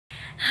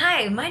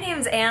Hi, my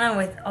name's Anna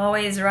with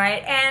Always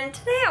Right, and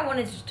today I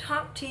wanted to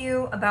talk to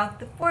you about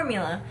the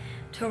formula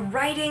to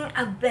writing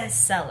a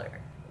bestseller.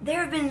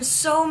 There have been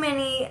so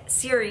many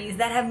series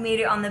that have made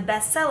it on the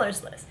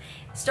bestsellers list,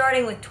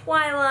 starting with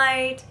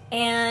Twilight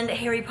and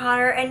Harry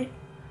Potter and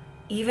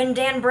even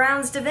Dan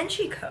Brown's Da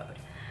Vinci Code.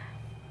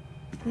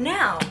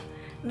 Now,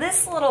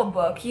 this little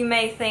book, you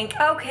may think,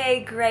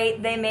 okay,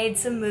 great, they made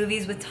some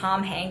movies with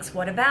Tom Hanks,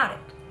 what about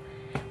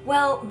it?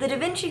 Well, the Da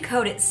Vinci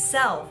Code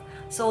itself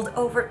sold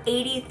over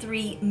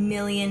 83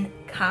 million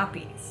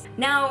copies.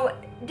 Now,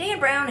 Dan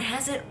Brown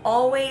hasn't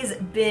always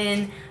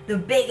been the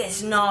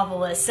biggest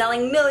novelist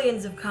selling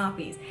millions of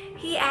copies.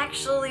 He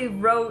actually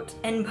wrote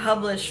and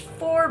published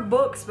 4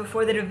 books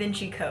before the Da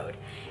Vinci Code,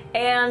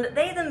 and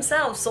they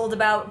themselves sold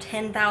about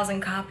 10,000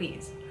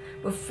 copies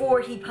before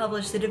he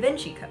published the Da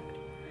Vinci Code.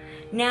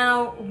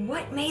 Now,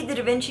 what made the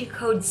Da Vinci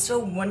Code so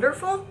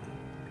wonderful?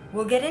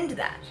 We'll get into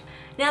that.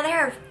 Now, there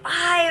are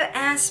 5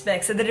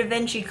 aspects of the Da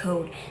Vinci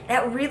Code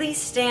that really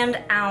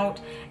stand out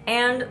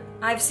and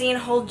I've seen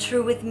hold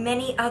true with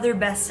many other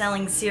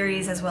best-selling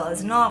series as well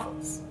as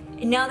novels.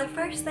 Now, the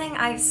first thing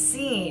I've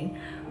seen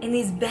in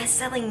these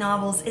best-selling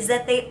novels is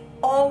that they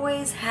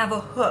always have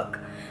a hook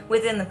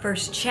within the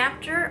first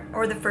chapter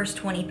or the first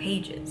 20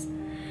 pages.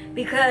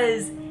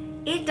 Because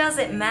it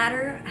doesn't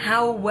matter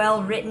how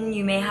well written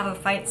you may have a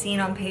fight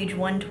scene on page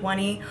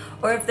 120,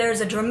 or if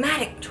there's a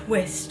dramatic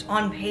twist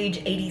on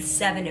page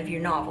 87 of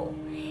your novel.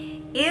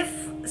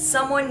 If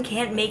someone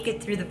can't make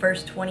it through the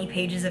first 20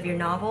 pages of your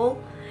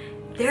novel,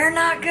 they're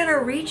not gonna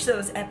reach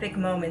those epic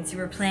moments you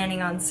were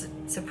planning on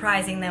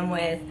surprising them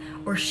with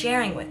or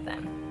sharing with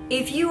them.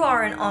 If you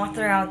are an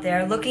author out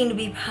there looking to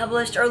be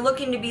published or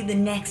looking to be the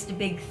next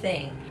big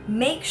thing,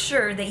 make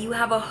sure that you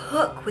have a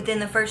hook within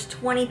the first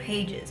 20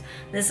 pages.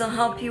 This will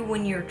help you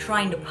when you're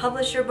trying to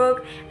publish your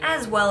book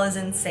as well as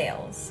in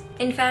sales.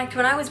 In fact,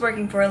 when I was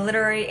working for a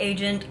literary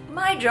agent,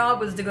 my job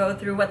was to go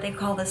through what they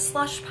call the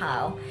slush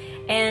pile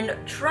and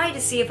try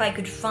to see if I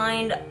could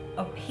find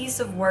a piece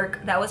of work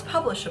that was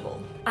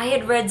publishable. I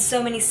had read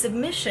so many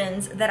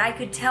submissions that I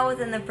could tell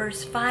within the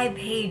first 5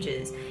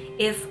 pages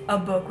if a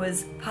book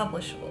was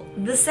publishable.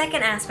 The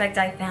second aspect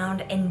I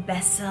found in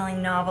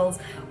best-selling novels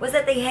was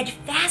that they had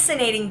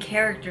fascinating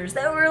characters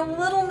that were a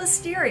little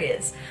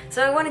mysterious.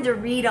 So I wanted to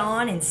read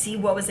on and see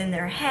what was in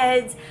their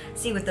heads,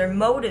 see what their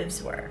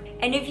motives were.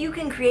 And if you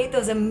can create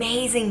those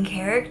amazing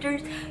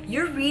characters,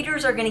 your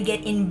readers are going to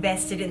get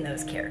invested in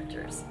those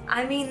characters.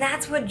 I mean,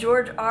 that's what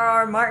George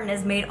R.R. Martin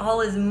has made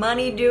all his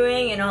money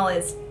doing and all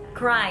his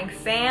crying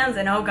fans,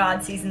 and oh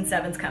god, season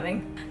 7's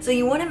coming. So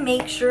you want to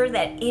make sure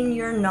that in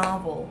your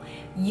novel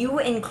you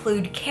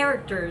include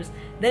characters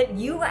that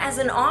you as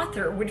an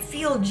author would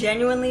feel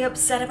genuinely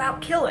upset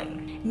about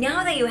killing.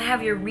 Now that you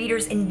have your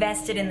readers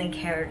invested in the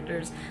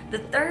characters, the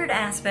third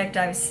aspect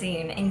I've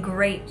seen in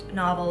great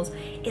novels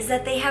is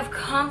that they have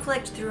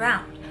conflict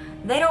throughout.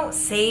 They don't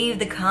save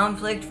the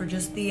conflict for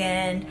just the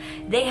end.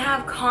 They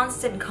have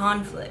constant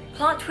conflict.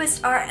 Plot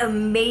twists are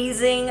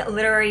amazing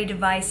literary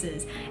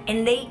devices,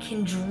 and they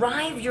can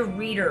drive your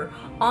reader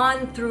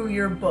on through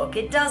your book.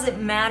 It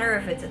doesn't matter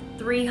if it's a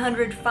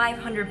 300,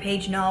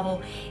 500-page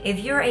novel. If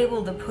you're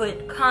able to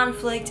put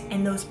conflict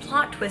and those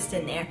plot twists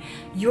in there,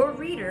 your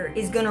reader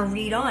is going to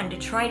read on to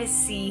try to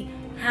see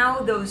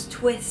how those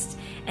twists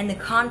and the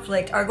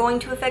conflict are going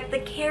to affect the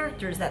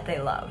characters that they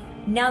love.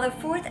 Now, the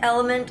fourth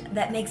element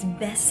that makes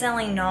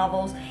best-selling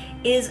novels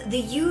is the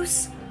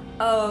use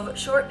of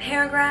short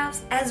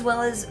paragraphs as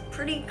well as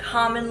pretty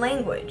common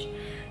language.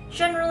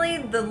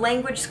 Generally, the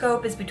language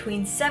scope is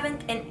between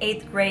 7th and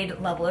 8th grade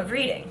level of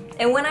reading.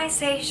 And when I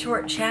say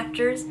short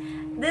chapters,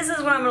 this is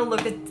when I'm going to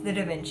look at the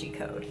Da Vinci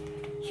Code.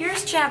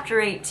 Here's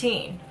chapter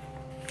 18.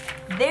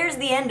 There's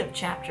the end of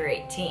chapter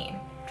 18.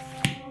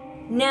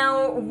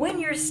 Now, when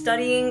you're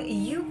studying,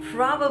 you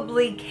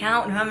probably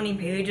count how many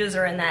pages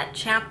are in that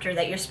chapter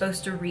that you're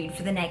supposed to read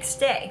for the next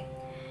day.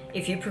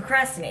 If you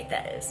procrastinate,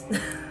 that is.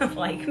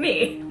 Like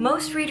me.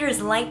 Most readers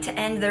like to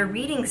end their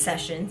reading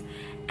sessions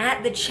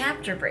at the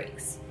chapter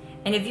breaks.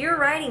 And if you're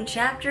writing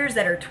chapters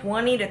that are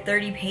 20 to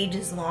 30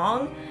 pages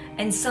long,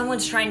 and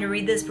someone's trying to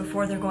read this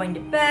before they're going to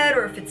bed,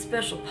 or if it's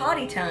special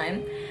potty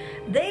time,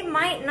 they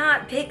might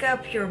not pick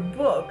up your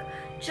book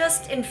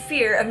just in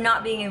fear of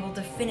not being able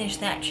to finish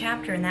that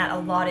chapter in that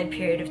allotted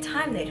period of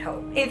time they'd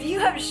hope. If you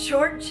have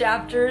short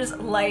chapters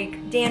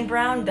like Dan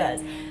Brown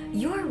does,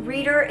 your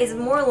reader is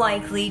more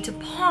likely to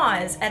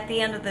pause at the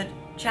end of the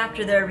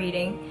chapter they're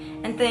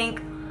reading and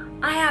think,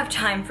 I have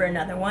time for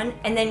another one,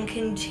 and then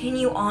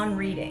continue on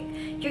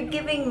reading. You're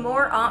giving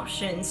more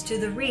options to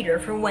the reader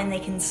for when they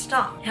can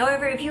stop.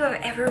 However, if you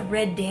have ever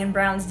read Dan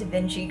Brown's Da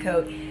Vinci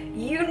Code,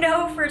 you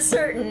know for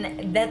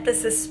certain that the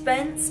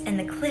suspense and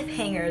the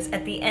cliffhangers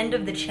at the end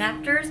of the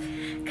chapters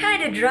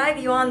kind of drive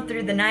you on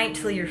through the night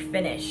till you're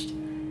finished,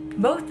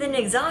 both in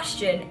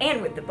exhaustion and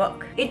with the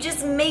book. It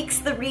just makes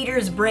the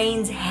reader's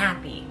brains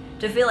happy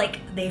to feel like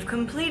they've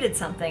completed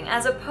something,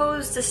 as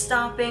opposed to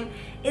stopping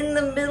in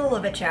the middle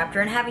of a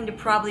chapter and having to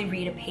probably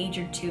read a page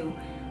or two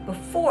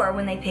before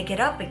when they pick it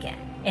up again.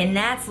 And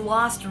that's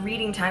lost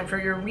reading time for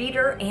your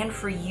reader and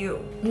for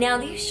you. Now,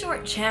 these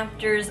short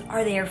chapters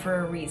are there for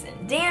a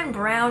reason. Dan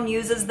Brown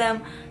uses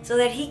them so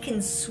that he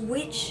can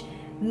switch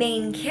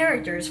main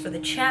characters for the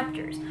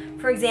chapters.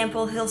 For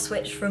example, he'll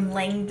switch from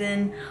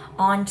Langdon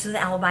onto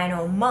the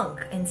albino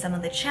monk in some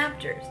of the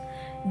chapters.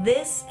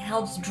 This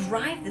helps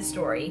drive the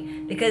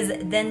story because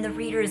then the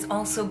reader is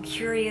also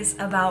curious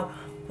about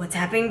what's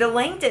happening to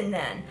Langdon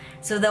then.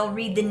 So they'll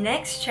read the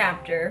next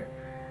chapter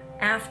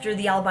after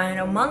the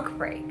albino monk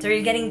break. So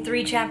you're getting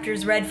 3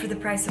 chapters read for the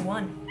price of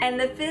 1. And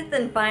the 5th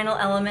and final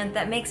element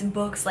that makes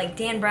books like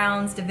Dan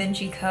Brown's Da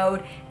Vinci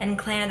Code and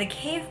Clan of the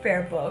Cave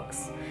Bear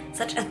books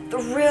such a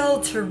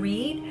thrill to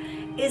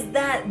read is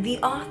that the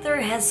author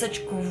has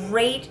such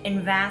great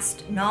and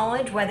vast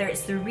knowledge, whether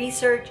it's through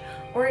research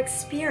or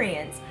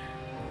experience,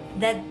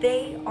 that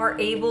they are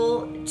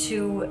able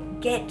to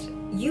get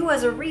you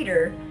as a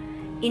reader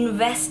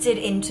invested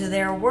into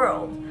their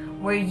world,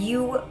 where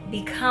you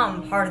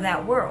become part of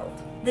that world.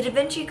 The Da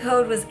Vinci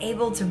Code was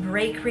able to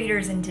break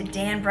readers into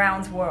Dan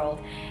Brown's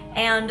world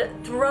and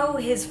throw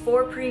his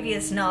 4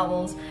 previous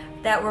novels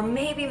that were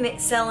maybe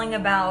selling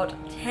about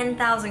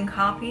 10,000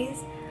 copies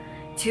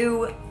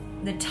to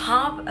the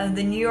top of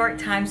the New York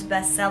Times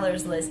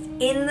bestsellers list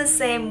in the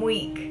same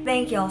week.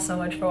 Thank you all so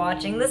much for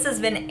watching. This has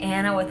been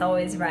Anna with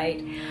Always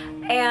Right.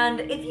 And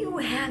if you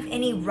have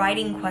any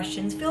writing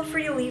questions, feel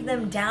free to leave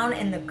them down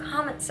in the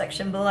comment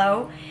section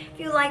below. If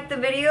you liked the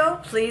video,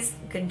 please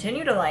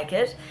continue to like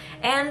it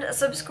and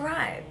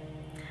subscribe.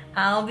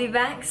 I'll be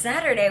back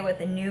Saturday with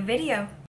a new video.